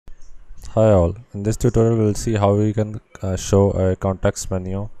Hi all, in this tutorial we'll see how we can show a context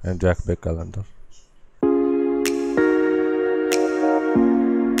menu in React Big Calendar.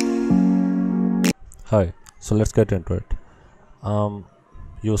 Hi, so let's get into it.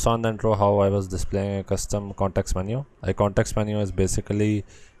 You saw in the intro how I was displaying a custom context menu. A context menu is basically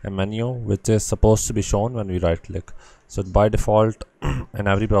a menu which is supposed to be shown when we right click. So by default in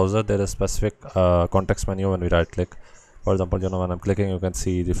every browser there is specific context menu when we right click. For example, when I'm clicking you can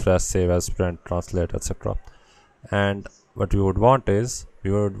see refresh, save as, print, translate, etc. And what we would want is we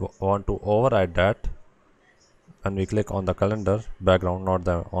would want to override that when we click on the calendar background, not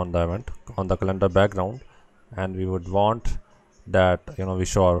on the event, on the calendar background, and we would want that we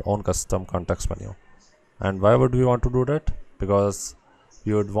show our own custom context menu. And why would we want to do that? Because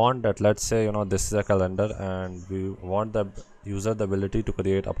we would want that, let's say this is a calendar and we want the user the ability to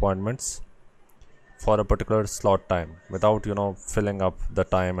create appointments for a particular slot time without filling up the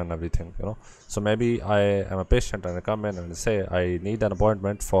time and everything. So maybe I am a patient and I come in and say I need an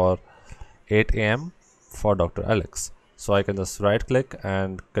appointment for 8 a.m. for Dr. Alex. So I can just right click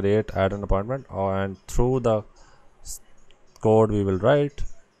and add an appointment, and through the code we will write,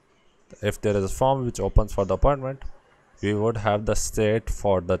 if there is a form which opens for the appointment, we would have the state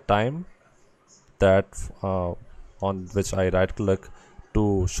for the time that on which I right click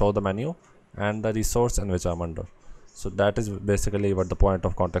to show the menu and the resource in which I'm under. So that is basically what the point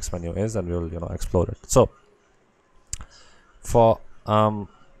of context menu is, and we will explore it. So for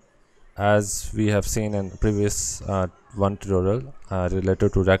as we have seen in previous one tutorial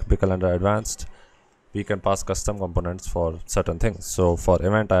related to React Big Calendar Advanced, we can pass custom components for certain things. So for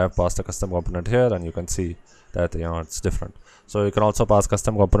event I have passed a custom component here, and you can see that it's different. So you can also pass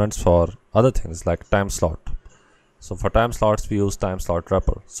custom components for other things like time slot. So for time slots we use time slot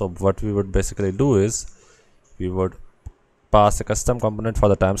wrapper. So what we would basically do is we would pass a custom component for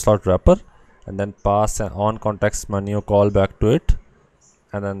the time slot wrapper and then pass an on context menu callback to it,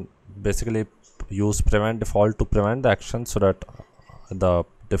 and then basically use prevent default to prevent the action so that the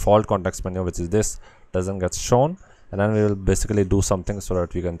default context menu, which is this, doesn't get shown, and then we will basically do something so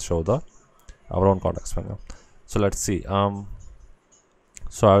that we can show our own context menu. So let's see.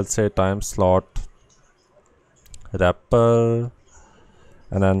 So I will say time slot wrapper,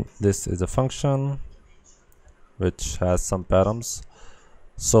 and then this is a function which has some params.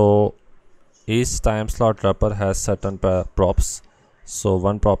 So each time slot wrapper has certain props. So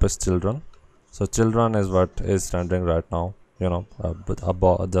one prop is children. So children is what is rendering right now,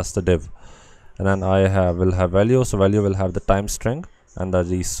 above just the div. And then I will have value. So value will have the time string and the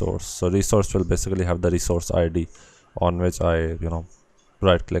resource. So resource will basically have the resource ID on which I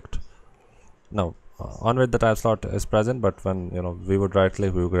right clicked. Now on which the time slot is present, but when we would right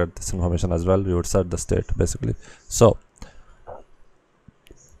click we would get this information as well. We would set the state basically. So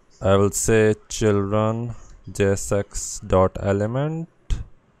I will say children jsx dot element,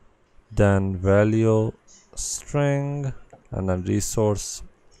 then value string, and then resource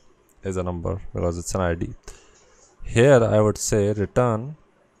is a number because it's an ID. Here I would say return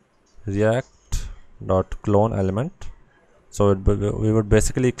react dot clone element. So we would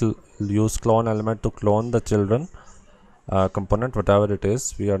basically use clone element to clone the children component, whatever it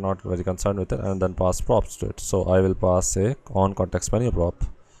is. We are not very concerned with it, and then pass props to it. So I will pass a on context menu prop.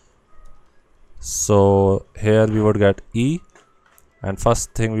 So here we would get e, and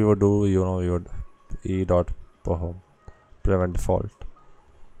first thing we would do, we would e dot prevent default.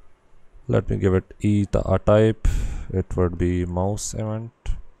 Let me give it e a type. It would be mouse event.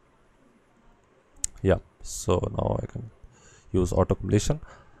 Yeah, so now I can use auto completion.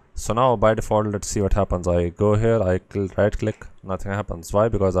 So now by default, let's see what happens. I go here, I right click, nothing happens. Why?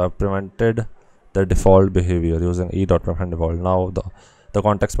 Because I've prevented the default behavior using e.prevent default. Now the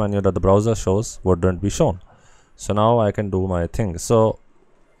context menu that the browser shows wouldn't be shown. So now I can do my thing. So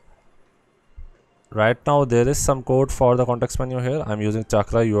right now there is some code for the context menu here. I'm using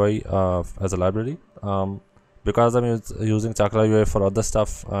Chakra UI as a library. Because I'm using Chakra UI for other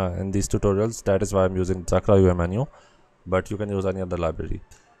stuff in these tutorials, that is why I'm using Chakra UI menu, but you can use any other library.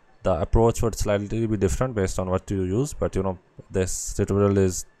 The approach would slightly be different based on what you use, but this tutorial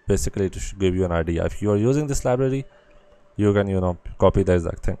is basically to give you an idea. If you are using this library, you can copy the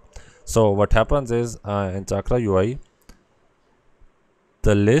exact thing. So what happens is in Chakra UI,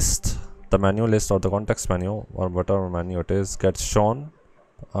 the menu list or the context menu or whatever menu it is gets shown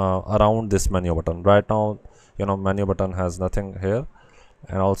around this menu button. Right now menu button has nothing here,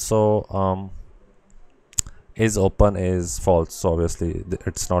 and also is open is false, so obviously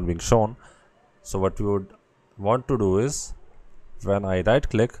it's not being shown. So what we would want to do is when I right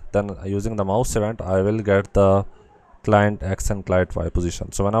click, then using the mouse event I will get the client x and client y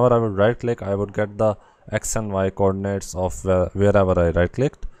position. So whenever I would right click, I would get the x and y coordinates of wherever I right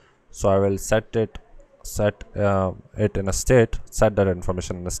clicked. So I will set it in a state, set that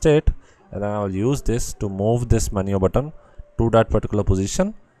information in a state, and then I will use this to move this menu button to that particular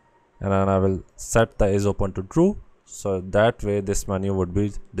position, and then I will set the is open to true, so that way this menu would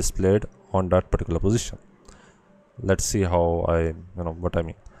be displayed on that particular position. Let's see how what I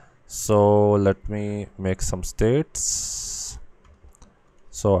mean. So let me make some states.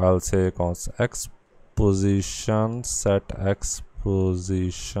 So I'll say const x position set x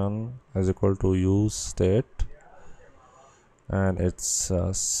position is equal to use state, and it's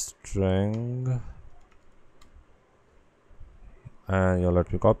a string, and you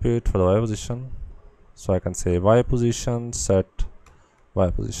let me copy it for the y position. So I can say y position set y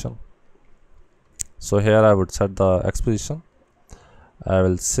position. So here I would set the x position. I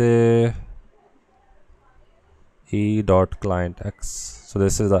will say e dot client x. So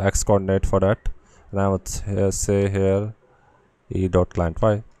this is the x coordinate for that, and I would say here e dot client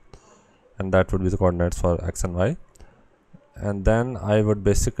y, and that would be the coordinates for x and y. And then I would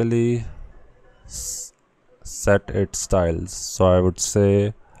basically set its styles. So I would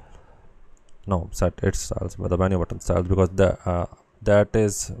say set its styles by the menu button styles, because that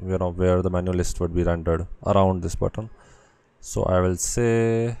is where the menu list would be rendered around this button. So I will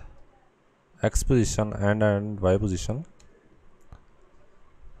say x position and y position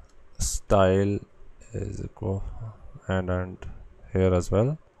style is equal and here as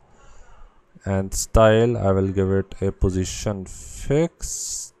well, and style I will give it a position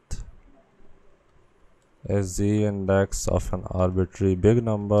fixed as the index of an arbitrary big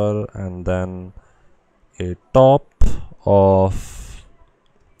number, and then a top of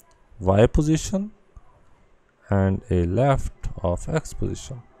y position and a left of x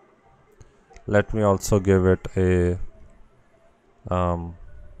position. Let me also give it a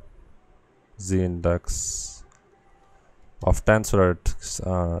z index of 10 so that it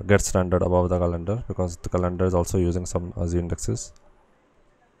gets rendered above the calendar, because the calendar is also using some z indexes.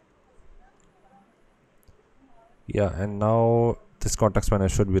 Yeah, and now this context menu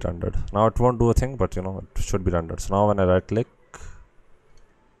should be rendered. Now it won't do a thing, but it should be rendered. So now when I right click,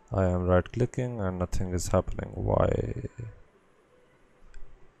 I am right clicking and nothing is happening. Why?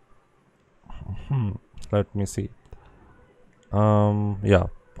 Let me see. Yeah,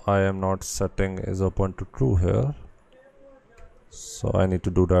 I am not setting is open to true here, so I need to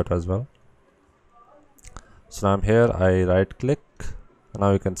do that as well. So now I'm here, I right click, and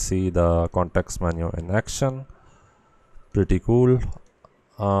now you can see the context menu in action. Pretty cool.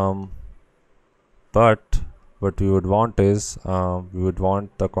 But what we would want is we would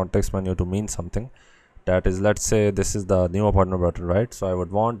want the context menu to mean something. That is, let's say this is the new appointment button, right? So I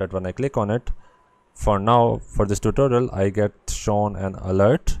would want that when I click on it, for now, for this tutorial, I get shown an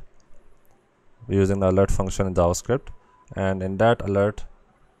alert using the alert function in JavaScript, and in that alert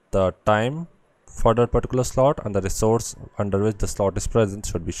the time for that particular slot and the resource under which the slot is present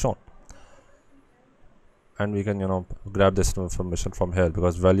should be shown. And we can grab this information from here,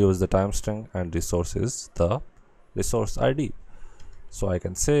 because value is the time string and resource is the resource ID. So I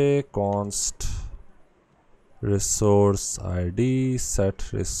can say const resource ID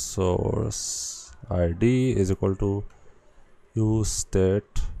set resource ID is equal to use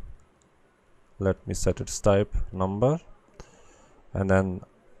state. Let me set its type number, and then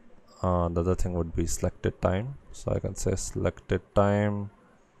the other thing would be selected time. So I can say selected time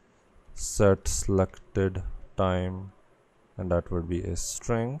set selected time, and that would be a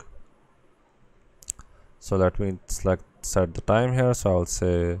string. So let me set the time here. So I'll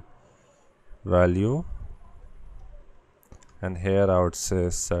say value, and here I would say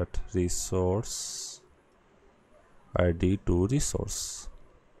set resource ID to resource.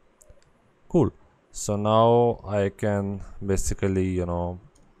 Cool. So now I can basically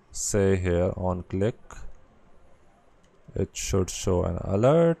say here on click it should show an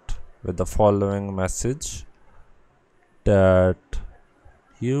alert with the following message, that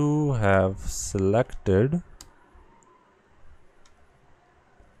you have selected,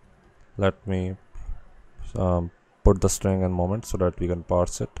 let me put the string in moment so that we can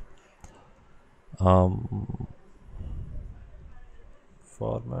parse it.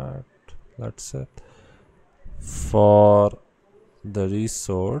 Format, let's say for the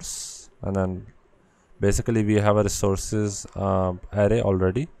resource, and then basically we have a resources array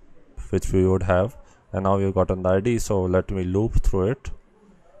already, which we would have, and now we've gotten the ID. So let me loop through it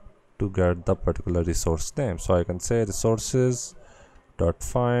to get the particular resource name. So I can say resources dot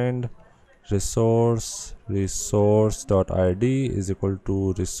find resource dot ID is equal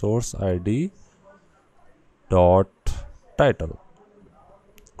to resource ID dot title.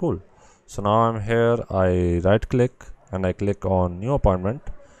 Cool. So now I'm here, I right click and I click on new appointment.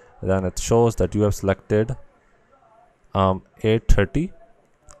 Then it shows that you have selected 8:30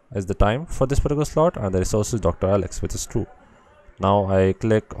 is the time for this particular slot, and the resource is Dr. Alex, which is true. Now I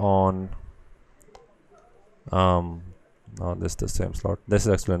click on no, this is the same slot. This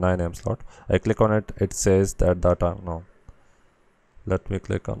is actually a 9 a.m. slot. I click on it, it says that the time. No, let me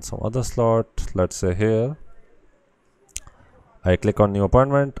click on some other slot. Let's say here I click on new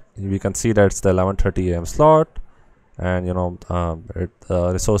appointment. We can see that it's the 11:30 a.m. slot, and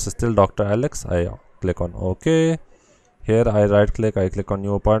resource is still Dr. Alex. I click on OK. Here I right click, I click on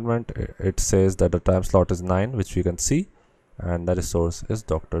new appointment. It says that the time slot is 9, which we can see, and the resource is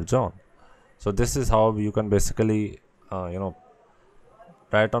Dr. John. So this is how you can basically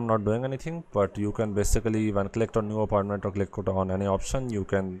right, I'm not doing anything, but you can basically, when clicked on new appointment or click on any option, you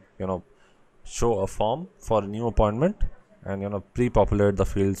can show a form for a new appointment and pre-populate the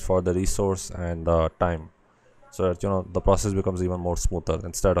fields for the resource and the time, so that the process becomes even more smoother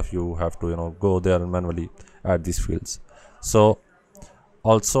instead of you have to go there and manually add these fields. So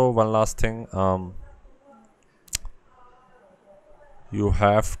also one last thing, you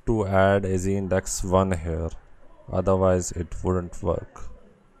have to add a z-index 1 here, otherwise it wouldn't work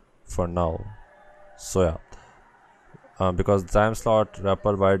for now. So yeah, because time slot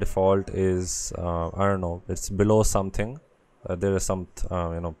wrapper by default is I don't know, it's below something. There is some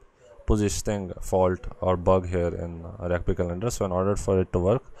positioning fault or bug here in RBC calendar. So in order for it to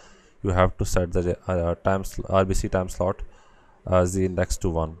work, you have to set the RBC time slot as the index to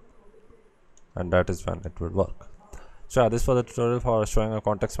 1, and that is when it will work. So yeah, this was the tutorial for showing a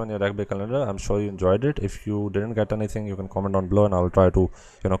context menu RBC calendar. I'm sure you enjoyed it. If you didn't get anything, you can comment down below and I will try to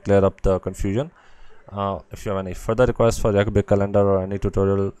clear up the confusion. If you have any further requests for RBC calendar or any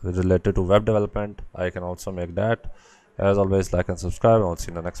tutorial related to web development, I can also make that. As always, like and subscribe, and I'll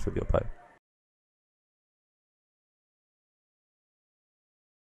see you in the next video. Bye.